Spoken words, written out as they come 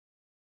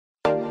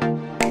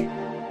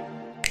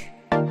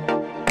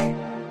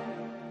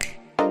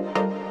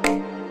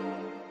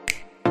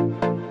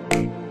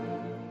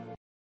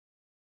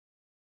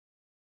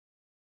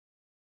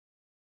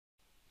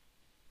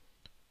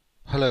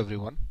Hello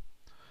everyone.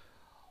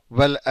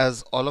 Well,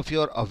 as all of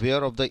you are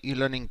aware of the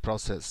e-learning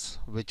process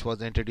which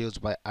was introduced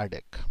by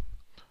ADEC.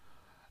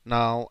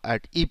 Now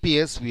at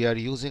EPS we are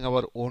using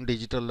our own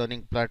digital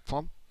learning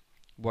platform,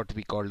 what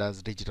we call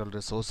as digital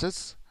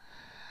resources.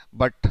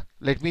 But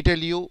let me tell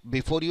you,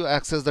 before you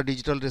access the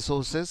digital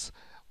resources,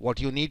 what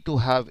you need to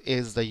have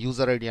is the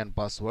user ID and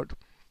password,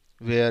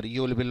 where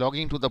you will be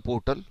logging to the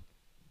portal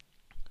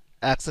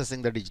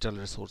accessing the digital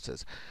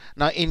resources.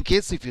 Now in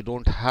case if you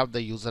don't have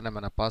the username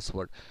and a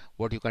password,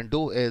 what you can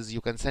do is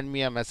you can send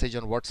me a message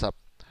on WhatsApp.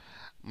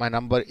 My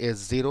number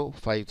is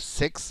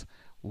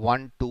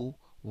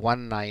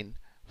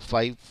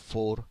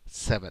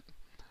 05612195547.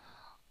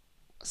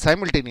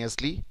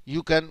 Simultaneously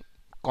you can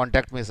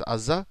contact Ms.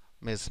 Azza,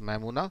 Ms.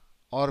 Mamuna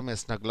or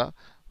Ms. Nagla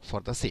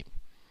for the same.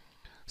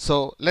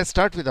 So let's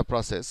start with the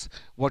process.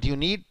 What you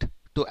need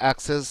to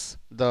access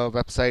the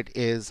website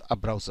is a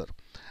browser.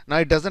 Now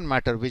it doesn't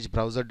matter which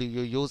browser do you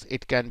use.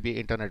 It can be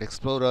Internet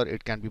Explorer,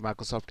 it can be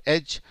Microsoft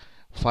Edge,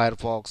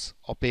 Firefox,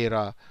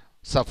 Opera,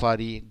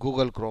 Safari,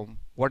 Google Chrome,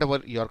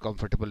 whatever you are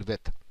comfortable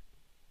with.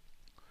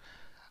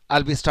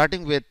 I'll be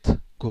starting with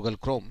Google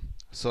Chrome.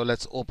 So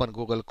let's open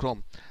Google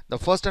Chrome. The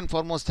first and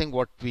foremost thing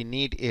what we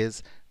need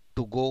is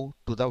to go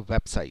to the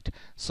website.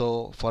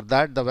 So for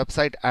that the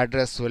website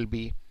address will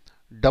be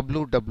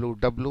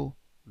www.epschad.com.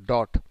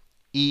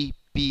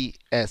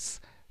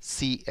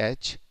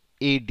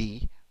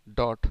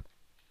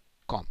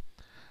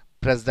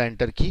 Press the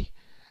enter key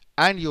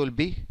and you will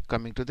be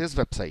coming to this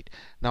website.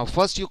 Now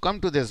first you come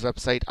to this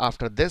website.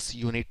 After this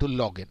you need to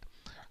log in.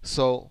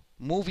 So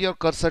move your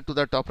cursor to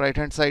the top right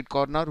hand side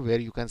corner where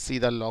you can see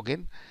the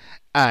login,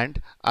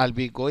 and I'll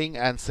be going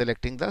and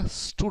selecting the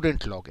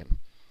student login.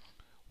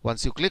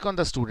 Once you click on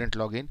the student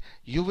login,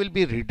 you will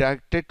be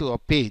redirected to a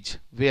page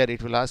where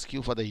it will ask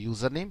you for the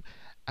username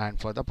and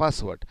for the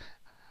password.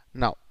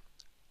 Now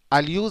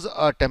I'll use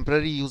a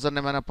temporary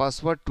username and a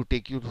password to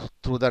take you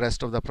through the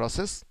rest of the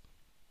process.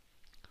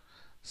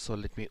 So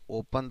let me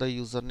open the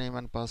username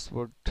and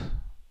password.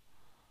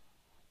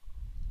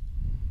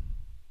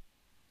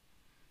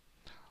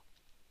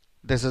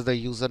 This is the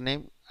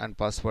username and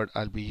password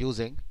I'll be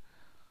using.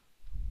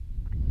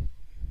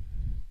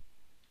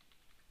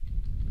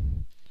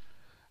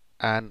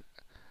 And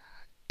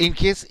in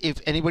case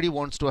if anybody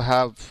wants to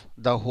have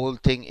the whole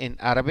thing in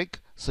Arabic,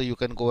 so you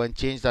can go and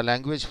change the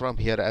language from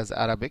here as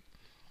Arabic.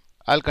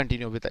 I'll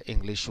continue with the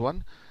English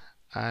one,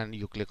 and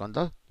you click on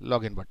the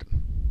login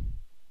button.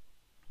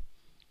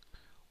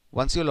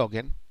 Once you log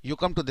in, you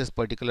come to this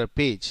particular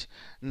page.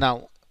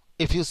 Now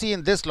if you see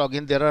in this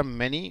login, there are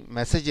many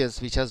messages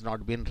which has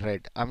not been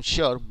read. I'm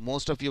sure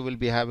most of you will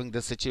be having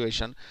this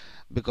situation,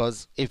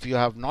 because if you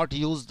have not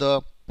used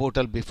the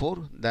portal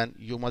before, then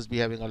you must be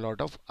having a lot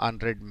of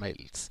unread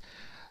mails.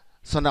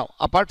 So now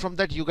apart from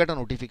that, you get a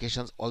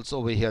notifications also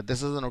over here.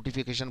 This is the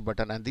notification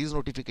button, and these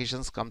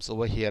notifications comes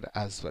over here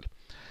as well.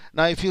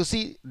 Now if you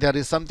see, there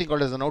is something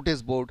called as a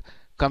notice board,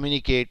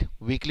 communicate,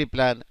 weekly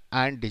plan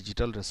and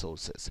digital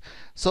resources.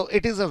 So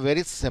it is a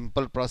very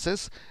simple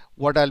process.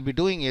 What I'll be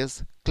doing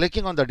is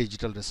clicking on the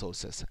digital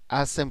resources,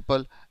 as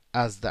simple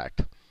as that.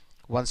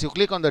 Once you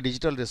click on the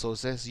digital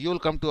resources, you will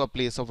come to a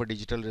place of a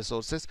digital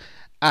resources,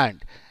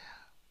 and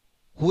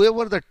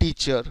whoever the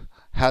teacher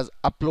has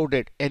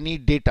uploaded any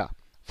data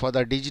for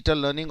the digital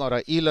learning or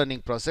a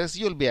e-learning process,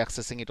 you will be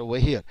accessing it over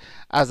here.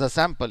 As a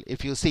sample,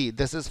 if you see,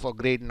 this is for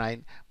grade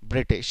 9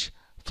 British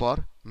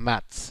for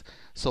maths.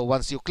 So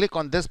once you click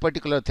on this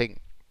particular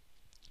thing,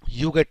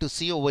 you get to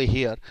see over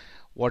here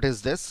what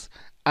is this,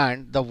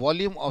 and the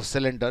volume of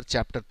cylinder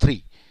chapter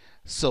 3.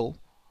 So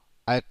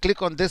I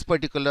click on this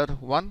particular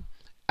one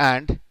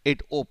and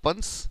it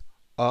opens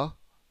a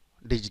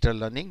digital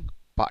learning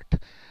part.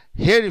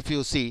 Here if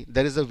you see,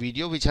 there is a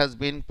video which has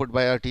been put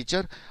by our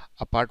teacher.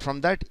 Apart from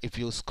that, if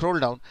you scroll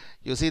down,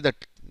 you see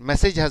that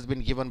message has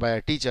been given by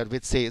a teacher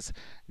which says,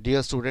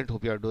 dear student,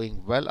 hope you are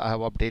doing well. I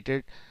have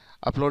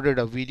uploaded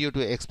a video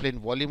to explain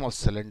volume of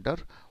cylinder.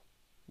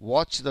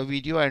 Watch the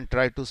video and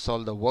try to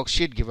solve the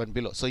worksheet given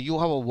below. So you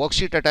have a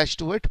worksheet attached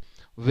to it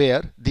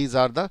where these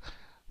are the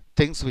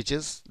things which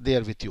is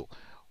there with you.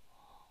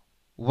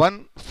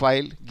 One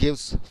file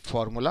gives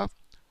formula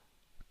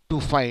to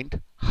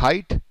find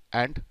height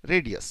and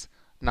radius.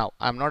 Now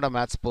I'm not a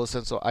maths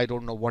person, so I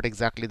don't know what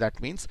exactly that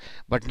means,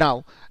 but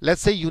now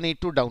let's say you need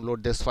to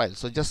download this file.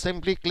 So just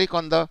simply click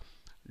on the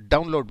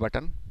download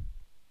button.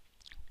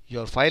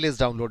 Your file is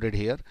downloaded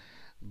here.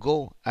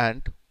 Go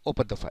and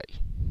open the file.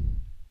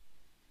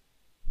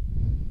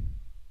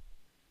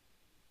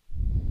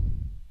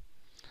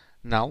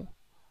 Now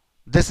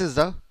this is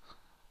the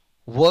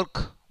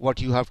work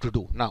what you have to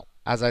do. Now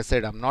as I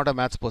said, I'm not a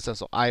maths person,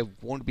 so I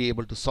won't be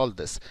able to solve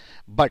this,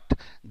 but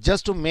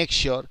just to make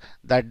sure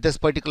that this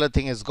particular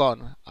thing is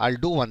gone, I'll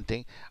do one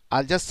thing.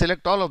 I'll just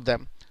select all of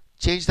them,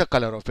 change the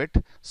color of it,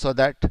 so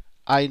that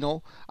I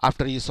know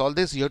after you solve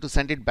this you have to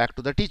send it back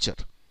to the teacher.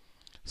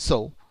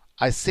 So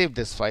I save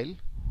this file,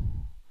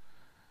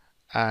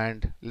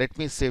 and let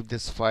me save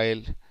this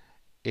file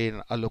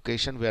in a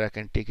location where I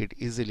can take it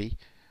easily,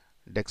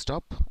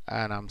 desktop,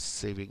 and I'm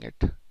saving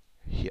it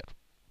here.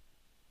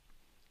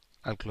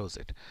 I'll close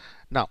it.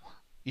 Now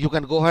you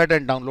can go ahead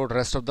and download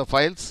rest of the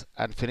files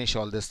and finish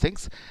all these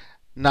things.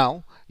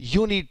 Now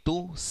you need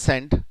to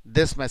send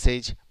this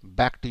message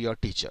back to your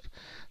teacher.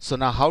 So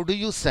now how do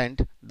you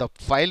send the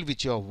file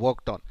which you have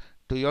worked on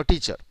to your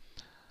teacher?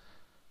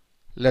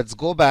 Let's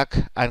go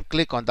back and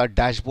click on the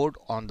dashboard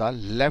on the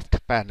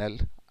left panel.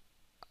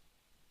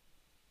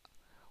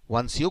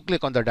 Once you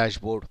click on the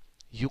dashboard,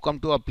 you come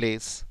to a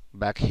place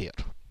back here.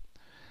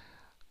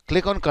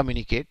 Click on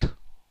communicate.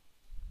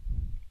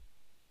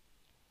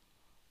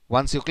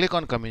 Once you click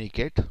on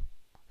communicate,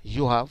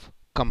 you have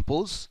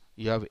compose,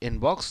 you have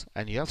inbox,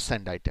 and you have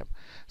send item.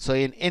 So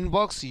in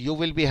inbox, you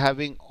will be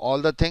having all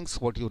the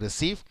things what you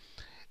receive.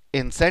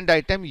 In send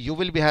item, you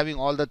will be having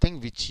all the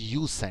things which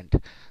you sent.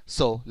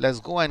 So let's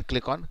go and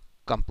click on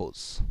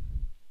compose.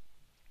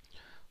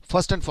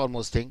 First and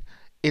foremost thing,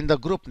 in the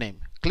group name,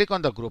 click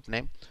on the group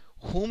name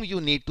whom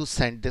you need to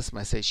send this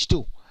message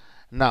to.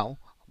 Now,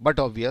 but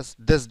obvious,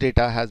 this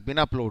data has been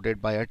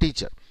uploaded by a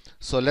teacher.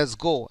 So let's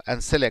go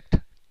and select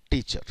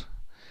teacher.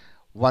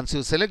 Once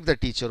you select the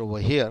teacher over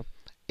here,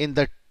 in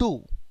the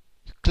to,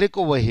 click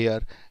over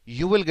here,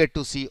 you will get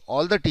to see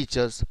all the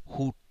teachers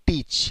who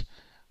teach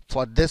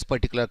for this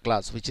particular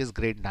class, which is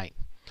grade 9.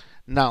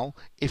 Now,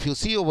 if you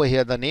see over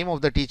here, the name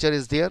of the teacher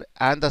is there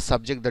and the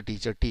subject the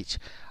teacher teach.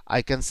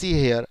 I can see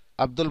here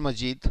Abdul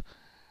Majid,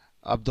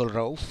 Abdul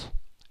Rauf,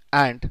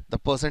 and the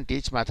person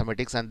teach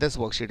mathematics, and this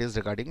worksheet is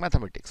regarding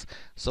mathematics.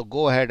 So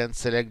go ahead and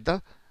select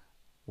the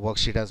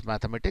worksheet as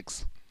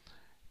mathematics.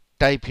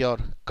 Type your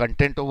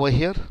content over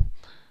here.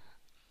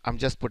 I'm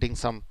just putting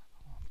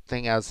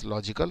something as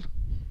logical.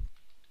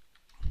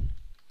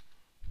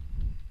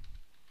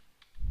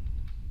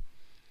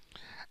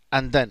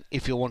 And then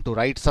if you want to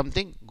write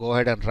something, go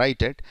ahead and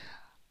write it,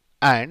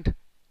 and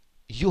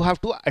you have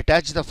to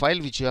attach the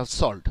file which you have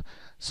solved.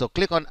 So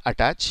click on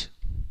attach,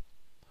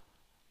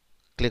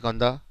 click on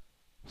the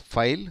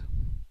file.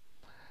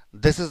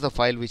 This is the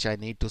file which I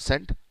need to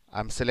send.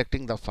 I'm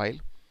selecting the file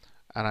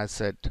and I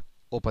said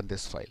open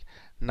this file.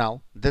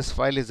 Now this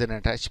file is an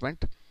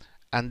attachment,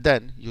 and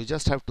then you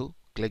just have to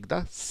click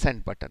the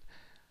send button.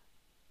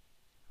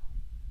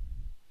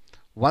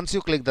 Once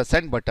you click the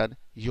send button,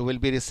 you will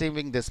be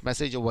receiving this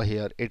message over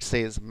here. It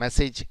says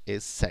message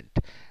is sent.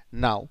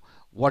 Now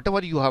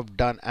whatever you have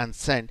done and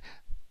sent,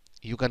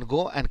 you can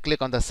go and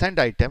click on the send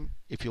item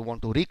if you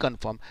want to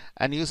reconfirm,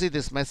 and you see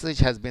this message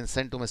has been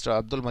sent to Mr.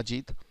 Abdul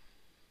Majid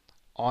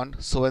on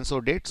so and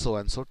so date, so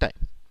and so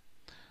time.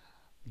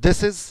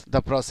 This is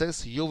the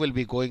process you will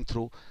be going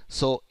through.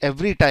 So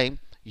every time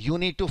you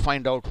need to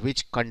find out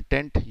which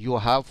content you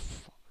have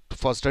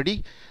for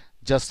study,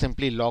 just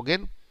simply log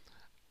in.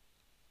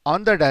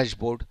 On the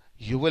dashboard,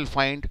 you will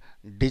find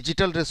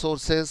digital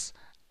resources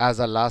as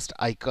a last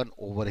icon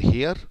over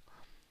here.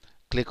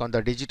 Click on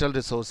the digital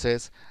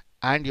resources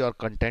and your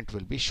content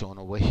will be shown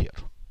over here.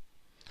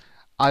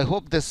 I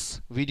hope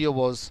this video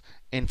was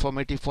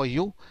informative for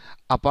you.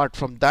 Apart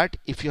from that,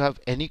 if you have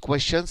any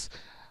questions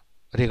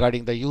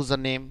regarding the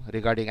username,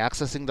 regarding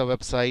accessing the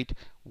website,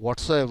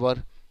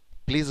 whatsoever,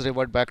 please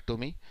revert back to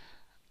me.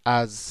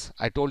 As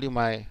I told you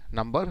my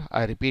number,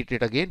 I repeat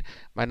it again.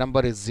 My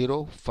number is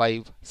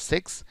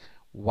 056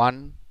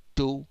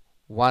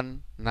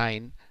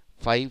 1219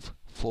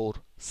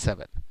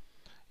 547.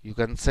 You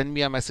can send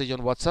me a message on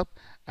WhatsApp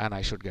and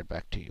I should get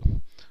back to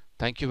you.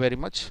 Thank you very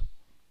much.